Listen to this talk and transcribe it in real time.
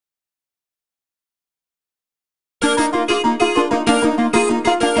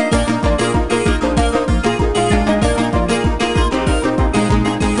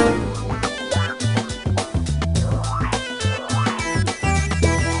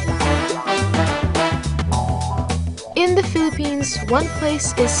Philippines, one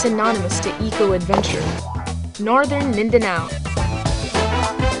place is synonymous to eco-adventure: Northern Mindanao.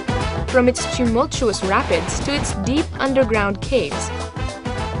 From its tumultuous rapids to its deep underground caves,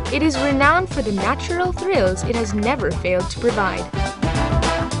 it is renowned for the natural thrills it has never failed to provide.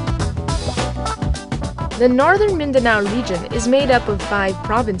 The Northern Mindanao region is made up of 5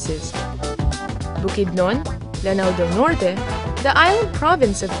 provinces: Bukidnon, Lanao del Norte, the island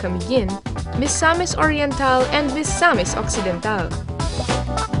province of Camiguin, Misamis Oriental, and Misamis Occidental.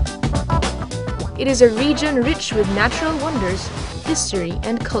 It is a region rich with natural wonders, history,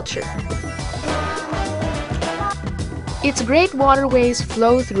 and culture. Its great waterways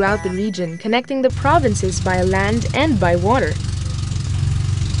flow throughout the region, connecting the provinces by land and by water.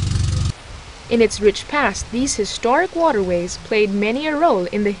 In its rich past, these historic waterways played many a role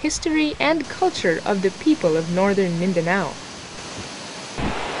in the history and culture of the people of Northern Mindanao.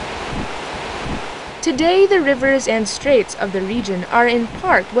 Today, the rivers and straits of the region are in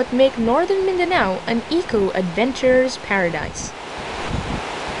part what make Northern Mindanao an eco-adventurer's paradise.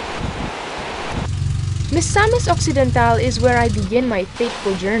 Misamis Occidental is where I begin my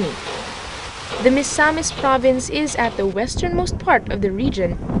fateful journey. The Misamis province is at the westernmost part of the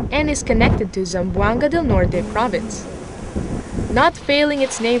region and is connected to Zamboanga del Norte province. Not failing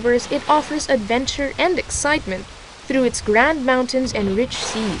its neighbors, it offers adventure and excitement through its grand mountains and rich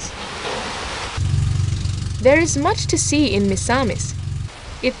seas. There is much to see in Misamis.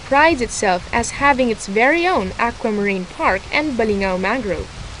 It prides itself as having its very own aquamarine park and Balingao mangrove.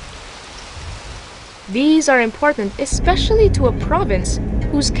 These are important especially to a province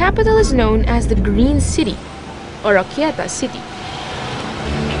whose capital is known as the Green City, or Oroquieta City.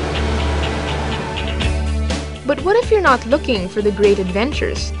 But what if you're not looking for the great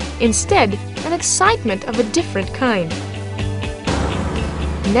adventures? Instead, an excitement of a different kind.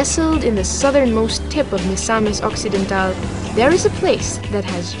 Nestled in the southernmost tip of Misamis Occidental, there is a place that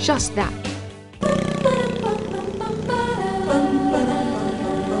has just that.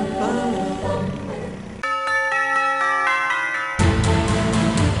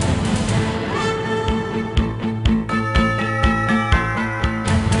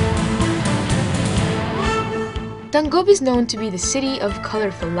 Tangub is known to be the city of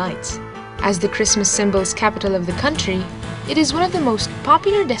colorful lights. As the Christmas symbol's capital of the country, it is one of the most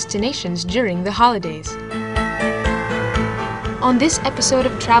popular destinations during the holidays. On this episode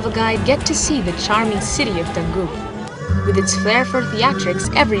of Travel Guide, get to see the charming city of Tangub. With its flair for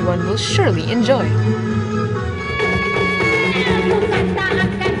theatrics, everyone will surely enjoy.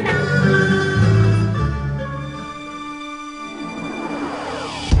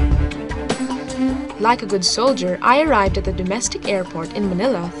 Like a good soldier, I arrived at the domestic airport in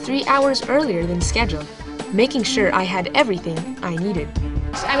Manila 3 hours earlier than scheduled, making sure I had everything I needed.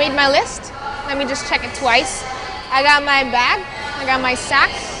 I made my list. Let me just check it twice. I got my bag, I got my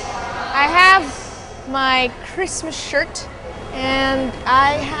sack, I have my Christmas shirt, and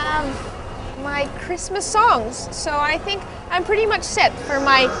I have my Christmas songs. So I think I'm pretty much set for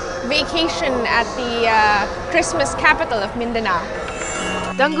my vacation at the Christmas capital of Mindanao.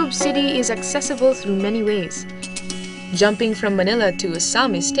 Tangub City is accessible through many ways. Jumping from Manila to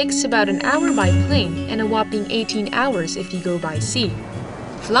Osamis takes about an hour by plane and a whopping 18 hours if you go by sea.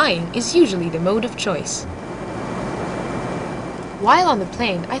 Flying is usually the mode of choice. While on the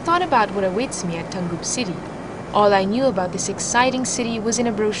plane, I thought about what awaits me at Tangub City. All I knew about this exciting city was in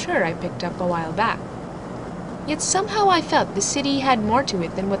a brochure I picked up a while back. Yet somehow I felt the city had more to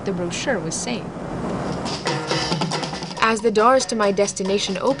it than what the brochure was saying. As the doors to my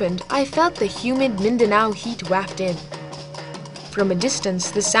destination opened, I felt the humid Mindanao heat waft in. From a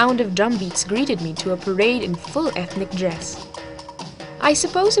distance, the sound of drumbeats greeted me to a parade in full ethnic dress. I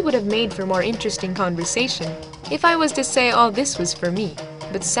suppose it would have made for more interesting conversation if I was to say all this was for me,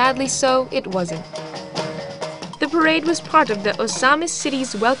 but sadly so, it wasn't. The parade was part of the Osamis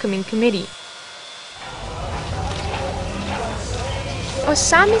City's welcoming committee.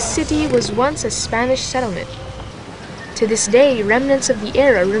 Osamis City was once a Spanish settlement. To this day, remnants of the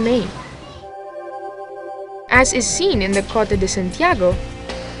era remain. As is seen in the Cota de Santiago,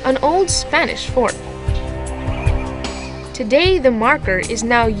 an old Spanish fort. Today, the marker is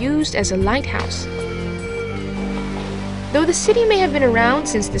now used as a lighthouse. Though the city may have been around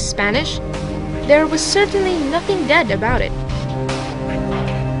since the Spanish, there was certainly nothing dead about it.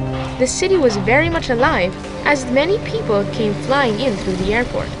 The city was very much alive, as many people came flying in through the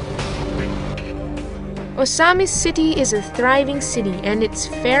airport. Osamis City is a thriving city, and its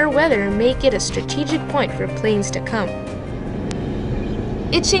fair weather make it a strategic point for planes to come.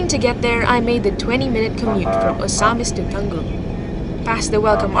 Itching to get there, I made the 20-minute commute from Osamis to Tangub, past the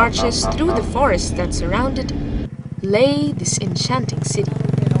welcome arches, through the forest that surround it, lay this enchanting city.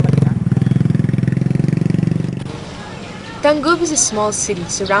 Tangub is a small city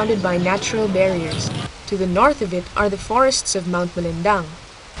surrounded by natural barriers. To the north of it are the forests of Mount Malindang,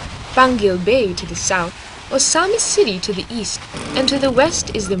 Panguil Bay to the south, Osami City to the east, and to the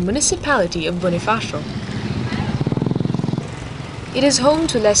west is the municipality of Bonifacio. It is home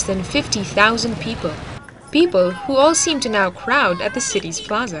to less than 50,000 people who all seem to now crowd at the city's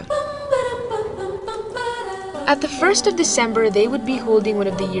plaza. At the 1st of December, they would be holding one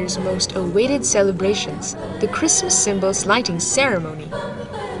of the year's most awaited celebrations, the Christmas symbols lighting ceremony.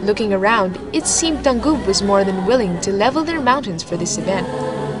 Looking around, it seemed Tangub was more than willing to level their mountains for this event.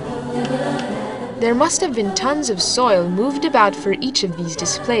 There must have been tons of soil moved about for each of these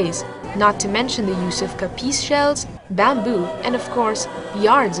displays, not to mention the use of capiz shells, bamboo, and of course,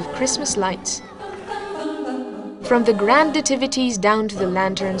 yards of Christmas lights. From the grand nativities down to the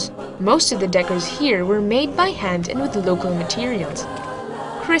lanterns, most of the decors here were made by hand and with local materials.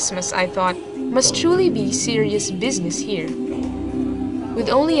 Christmas, I thought, must truly be serious business here. With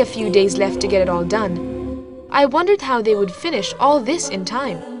only a few days left to get it all done, I wondered how they would finish all this in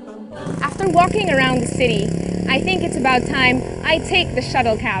time. After walking around the city, I think it's about time I take the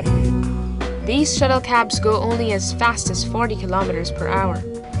shuttle cab. These shuttle cabs go only as fast as 40 kilometers per hour.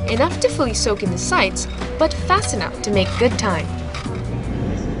 Enough to fully soak in the sights, but fast enough to make good time.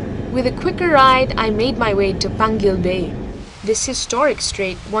 With a quicker ride, I made my way to Panguil Bay. This historic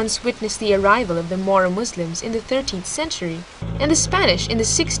strait once witnessed the arrival of the Moro Muslims in the 13th century and the Spanish in the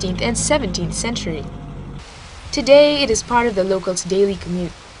 16th and 17th century. Today, it is part of the locals' daily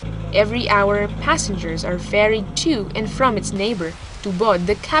commute. Every hour, passengers are ferried to and from its neighbor, Tubod,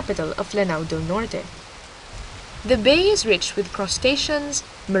 the capital of Lanao del Norte. The bay is rich with crustaceans,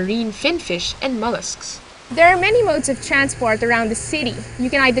 marine finfish, and mollusks. There are many modes of transport around the city. You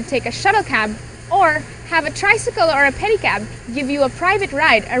can either take a shuttle cab or have a tricycle or a pedicab give you a private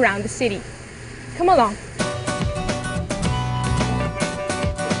ride around the city. Come along.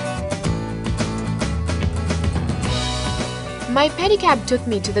 My pedicab took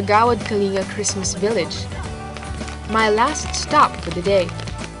me to the Gawad Kalinga Christmas village, my last stop for the day.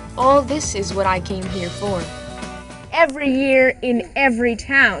 All this is what I came here for. Every year in every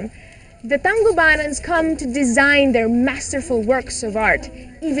town, the Tangubanans come to design their masterful works of art.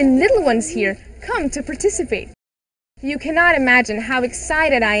 Even little ones here come to participate. You cannot imagine how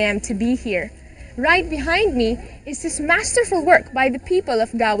excited I am to be here. Right behind me is this masterful work by the people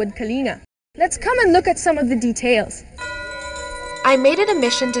of Gawad Kalinga. Let's come and look at some of the details. I made it a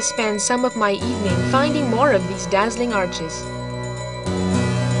mission to spend some of my evening finding more of these dazzling arches.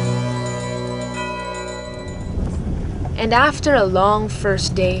 And after a long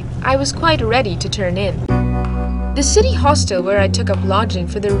first day, I was quite ready to turn in. The city hostel where I took up lodging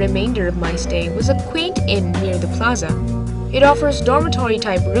for the remainder of my stay was a quaint inn near the plaza. It offers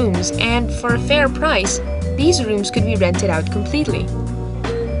dormitory-type rooms, and for a fair price, these rooms could be rented out completely.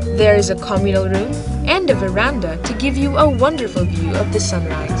 There is a communal room and a veranda to give you a wonderful view of the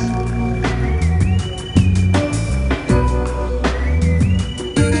sunrise.